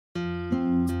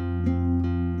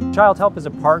Child Help is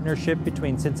a partnership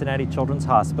between Cincinnati Children's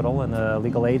Hospital and the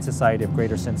Legal Aid Society of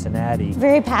Greater Cincinnati.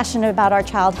 Very passionate about our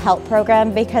Child Help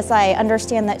program because I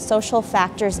understand that social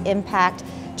factors impact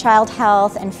child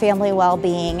health and family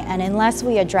well-being, and unless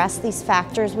we address these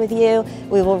factors with you,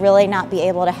 we will really not be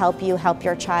able to help you help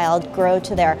your child grow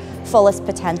to their fullest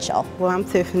potential. Well, I'm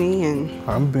Tiffany, and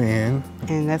I'm Ben.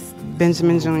 And that's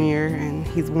Benjamin Jr., and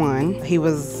he's 1. He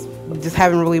was just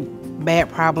having really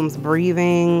bad problems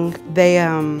breathing. They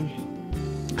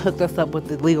hooked us up with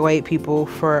the legal aid people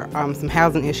for some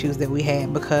housing issues that we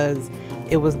had because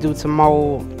it was due to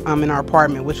mold in our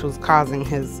apartment, which was causing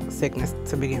his sickness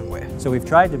to begin with. So we've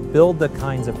tried to build the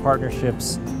kinds of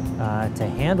partnerships to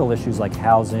handle issues like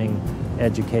housing,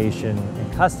 education,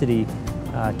 and custody,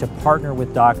 to partner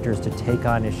with doctors to take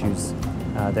on issues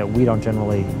that we don't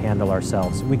generally handle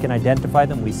ourselves. We can identify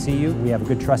them, we see you, we have a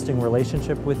good trusting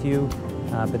relationship with you,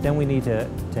 but then we need to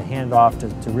hand off to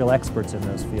real experts in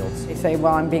those fields. They say,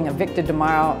 well, I'm being evicted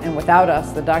tomorrow, and without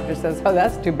us, the doctor says, oh,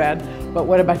 that's too bad, but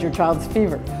what about your child's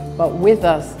fever? But with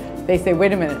us, they say,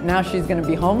 wait a minute, now she's going to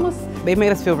be homeless? They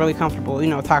made us feel really comfortable,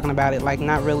 talking about it, like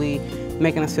not really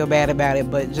making us feel bad about it,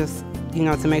 but just,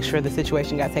 to make sure the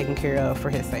situation got taken care of for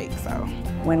his sake, so.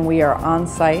 When we are on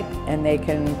site and they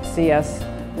can see us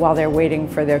while they're waiting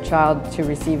for their child to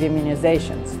receive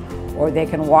immunizations, or they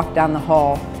can walk down the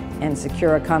hall and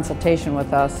secure a consultation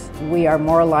with us, we are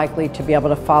more likely to be able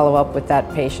to follow up with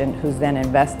that patient who's then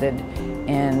invested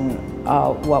in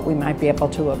what we might be able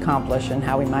to accomplish and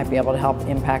how we might be able to help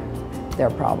impact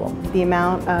their problem. The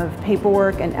amount of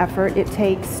paperwork and effort it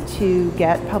takes to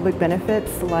get public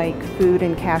benefits like food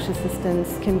and cash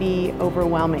assistance can be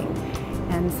overwhelming.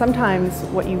 And sometimes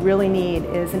what you really need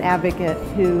is an advocate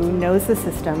who knows the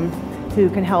system, who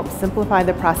can help simplify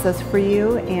the process for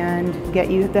you and get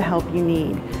you the help you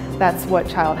need. That's what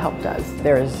Child Help does.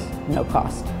 There is no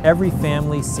cost. Every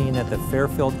family seen at the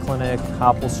Fairfield Clinic,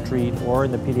 Hopple Street, or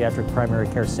in the Pediatric Primary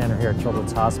Care Center here at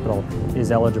Children's Hospital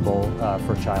is eligible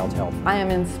for Child Help. I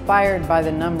am inspired by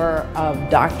the number of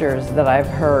doctors that I've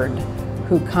heard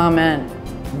who comment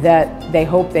that they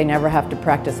hope they never have to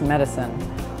practice medicine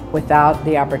without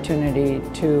the opportunity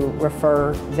to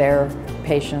refer their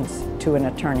patients to an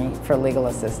attorney for legal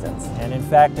assistance. And in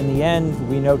fact, in the end,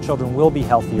 we know children will be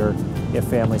healthier if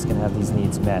families can have these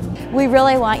needs met. We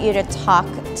really want you to talk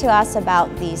to us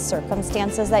about these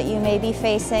circumstances that you may be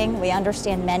facing. We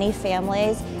understand many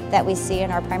families that we see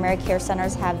in our primary care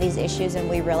centers have these issues, and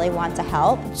we really want to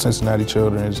help. Cincinnati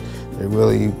Children's, they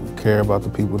really care about the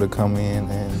people that come in,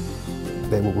 and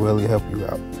they will really help you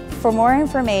out. For more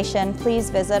information, please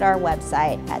visit our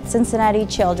website at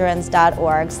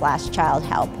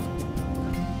cincinnatichildrens.org/childhelp.